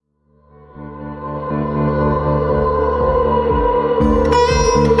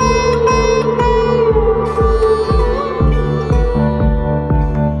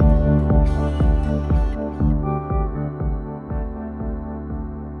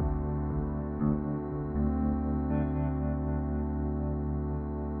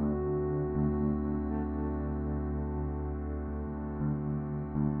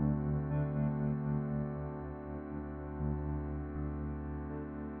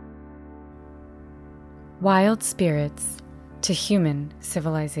Wild Spirits to Human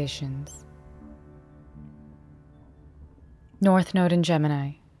Civilizations. North Node in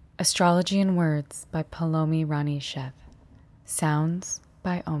Gemini, Astrology in Words by Palōmi Rānī Sheth. Sounds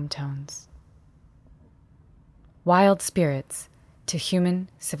by Om Tones. Wild Spirits to Human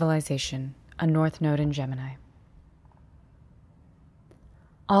Civilization, a North Node in Gemini.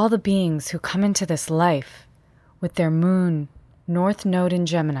 All the beings who come into this life with their moon, North Node in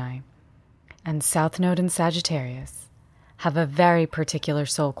Gemini, and South Node in Sagittarius have a very particular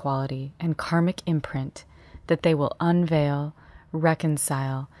soul quality and karmic imprint that they will unveil,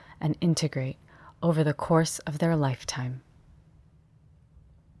 reconcile, and integrate over the course of their lifetime.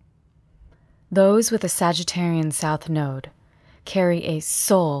 Those with a Sagittarian South Node carry a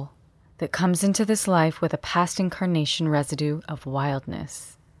soul that comes into this life with a past incarnation residue of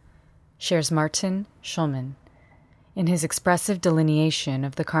wildness, shares Martin Schulman in his expressive delineation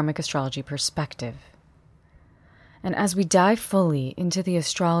of the karmic astrology perspective. And as we dive fully into the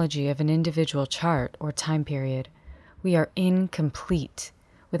astrology of an individual chart or time period, we are incomplete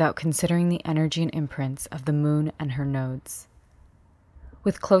without considering the energy and imprints of the moon and her nodes.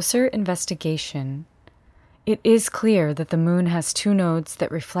 With closer investigation, it is clear that the moon has two nodes that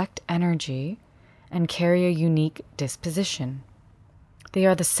reflect energy and carry a unique disposition. They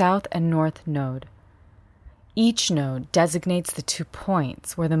are the South and North Node. Each node designates the 2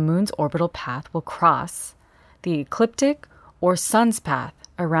 points where the moon's orbital path will cross the ecliptic or sun's path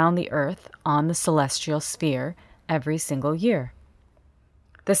around the Earth on the celestial sphere every single year.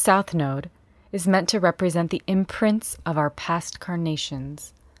 The South Node is meant to represent the imprints of our past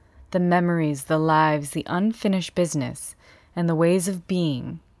carnations, the memories, the lives, the unfinished business, and the ways of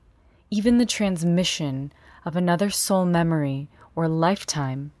being, even the transmission of another soul memory or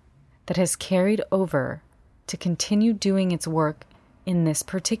lifetime that has carried over to continue doing its work in this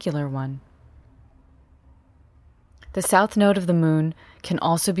particular one. The South Node of the moon can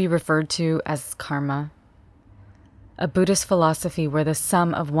also be referred to as karma, a Buddhist philosophy where the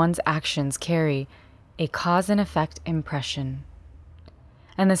sum of one's actions carry a cause and effect impression.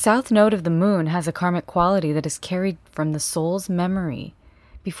 And the South Node of the moon has a karmic quality that is carried from the soul's memory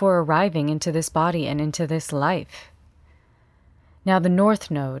before arriving into this body and into this life. Now the North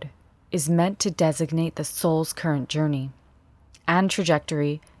Node is meant to designate the soul's current journey and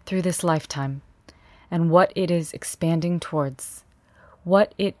trajectory through this lifetime and what it is expanding towards,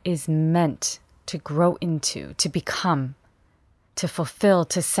 what it is meant to grow into, to become, to fulfill,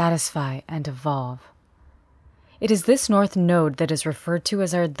 to satisfy, and evolve. It is this North Node that is referred to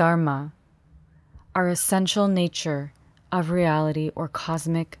as our Dharma, our essential nature of reality or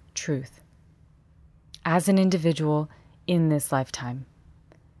cosmic truth, as an individual in this lifetime.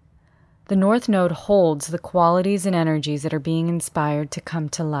 The North Node holds the qualities and energies that are being inspired to come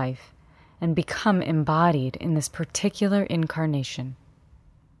to life and become embodied in this particular incarnation.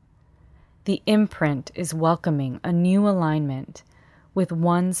 The imprint is welcoming a new alignment with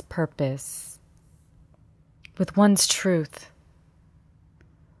one's purpose, with one's truth,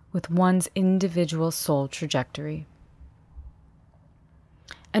 with one's individual soul trajectory.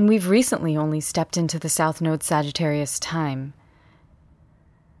 And we've recently only stepped into the South Node Sagittarius time.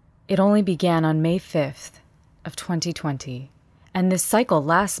 It only began on May 5th of 2020, and this cycle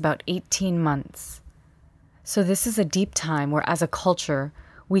lasts about 18 months. So this is a deep time where as a culture,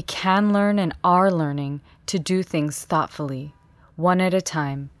 we can learn and are learning to do things thoughtfully, one at a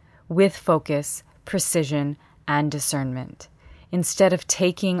time, with focus, precision, and discernment, instead of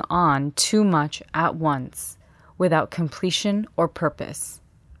taking on too much at once without completion or purpose.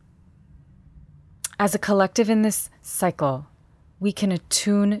 As a collective in this cycle, we can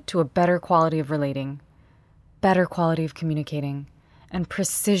attune to a better quality of relating, better quality of communicating, and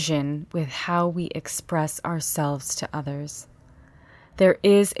precision with how we express ourselves to others. There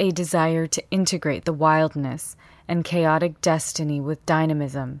is a desire to integrate the wildness and chaotic destiny with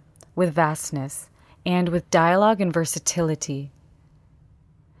dynamism, with vastness, and with dialogue and versatility.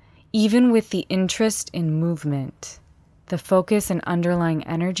 Even with the interest in movement, the focus and underlying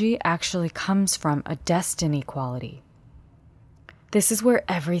energy actually comes from a destiny quality. This is where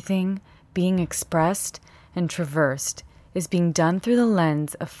everything being expressed and traversed is being done through the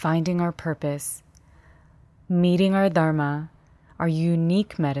lens of finding our purpose, meeting our dharma, our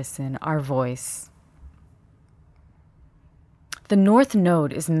unique medicine, our voice. The North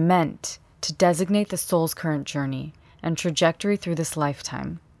Node is meant to designate the soul's current journey and trajectory through this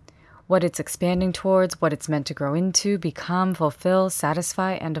lifetime, what it's expanding towards, what it's meant to grow into, become, fulfill,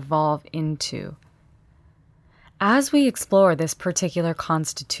 satisfy, and evolve into. As we explore this particular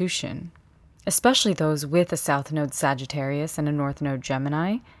constitution, especially those with a South Node Sagittarius and a North Node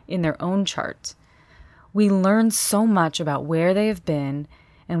Gemini in their own chart, we learn so much about where they have been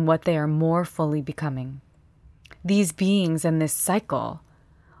and what they are more fully becoming. These beings and this cycle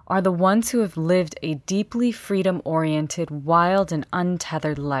are the ones who have lived a deeply freedom-oriented, wild and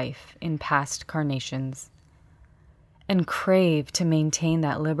untethered life in past carnations, and crave to maintain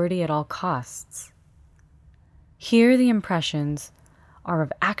that liberty at all costs. Here the impressions are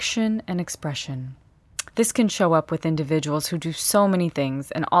of action and expression. This can show up with individuals who do so many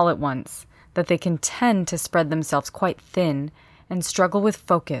things and all at once that they can tend to spread themselves quite thin and struggle with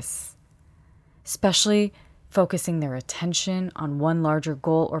focus, especially focusing their attention on one larger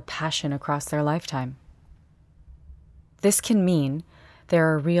goal or passion across their lifetime. This can mean there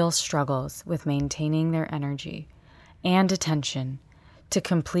are real struggles with maintaining their energy and attention to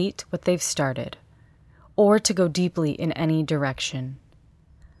complete what they've started, or to go deeply in any direction.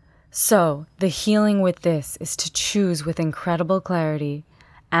 So, the healing with this is to choose with incredible clarity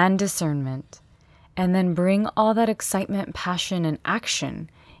and discernment, and then bring all that excitement, passion, and action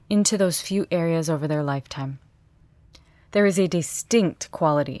into those few areas over their lifetime. There is a distinct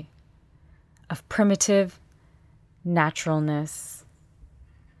quality of primitive naturalness.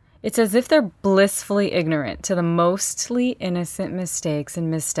 It's as if they're blissfully ignorant to the mostly innocent mistakes and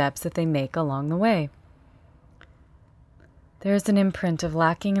missteps that they make along the way. There's an imprint of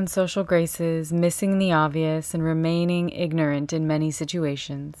lacking in social graces, missing the obvious, and remaining ignorant in many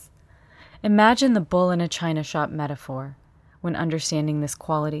situations. Imagine the bull in a china shop metaphor when understanding this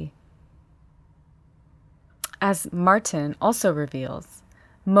quality. As Martin also reveals,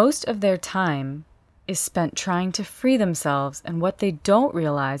 most of their time is spent trying to free themselves, and what they don't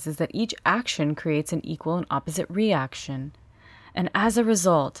realize is that each action creates an equal and opposite reaction. And as a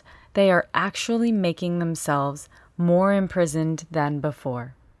result, they are actually making themselves more imprisoned than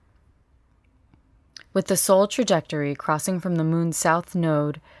before. With the soul trajectory crossing from the moon's south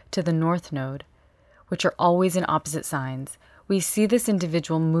node to the north node, which are always in opposite signs, we see this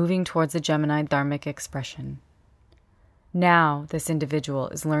individual moving towards the Gemini dharmic expression. Now, this individual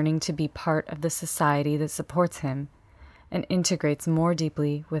is learning to be part of the society that supports him and integrates more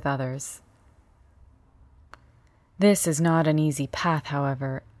deeply with others. This is not an easy path,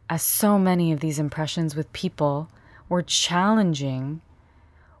 however, as so many of these impressions with people were challenging,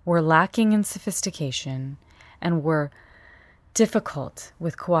 were lacking in sophistication, and were difficult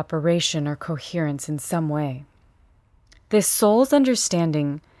with cooperation or coherence in some way. This soul's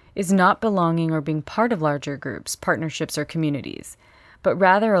understanding is not belonging or being part of larger groups, partnerships, or communities, but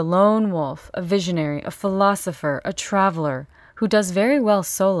rather a lone wolf, a visionary, a philosopher, a traveler who does very well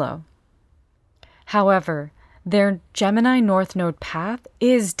solo. However, their Gemini North Node path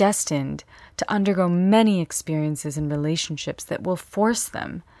is destined to undergo many experiences and relationships that will force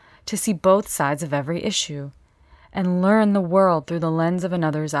them to see both sides of every issue and learn the world through the lens of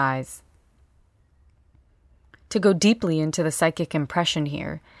another's eyes. To go deeply into the psychic impression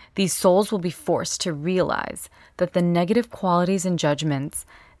here, these souls will be forced to realize that the negative qualities and judgments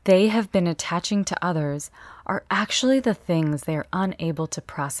they have been attaching to others are actually the things they are unable to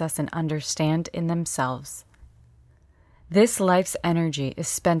process and understand in themselves. This life's energy is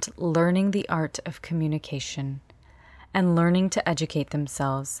spent learning the art of communication and learning to educate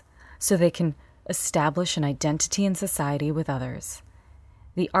themselves so they can establish an identity in society with others.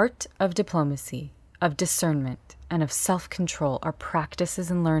 The art of diplomacy, of discernment, and of self-control are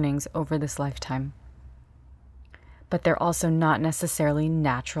practices and learnings over this lifetime. But they're also not necessarily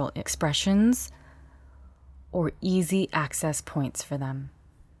natural expressions or easy access points for them.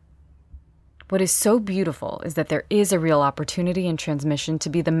 What is so beautiful is that there is a real opportunity in transmission to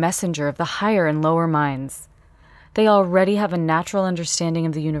be the messenger of the higher and lower minds. They already have a natural understanding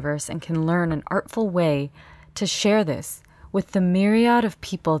of the universe and can learn an artful way to share this with the myriad of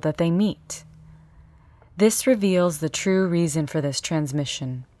people that they meet. This reveals the true reason for this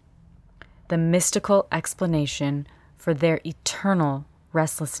transmission, the mystical explanation for their eternal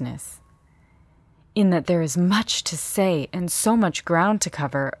restlessness, in that there is much to say and so much ground to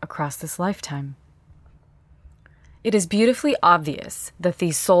cover across this lifetime. It is beautifully obvious that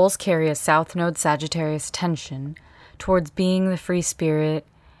these souls carry a South Node Sagittarius tension towards being the free spirit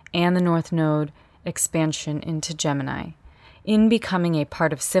and the North Node expansion into Gemini, in becoming a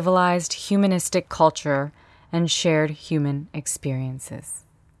part of civilized, humanistic culture and shared human experiences.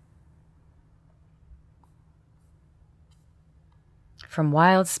 From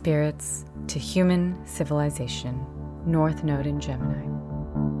wild spirits to human civilization, North Node in Gemini.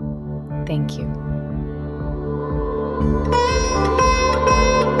 Thank you.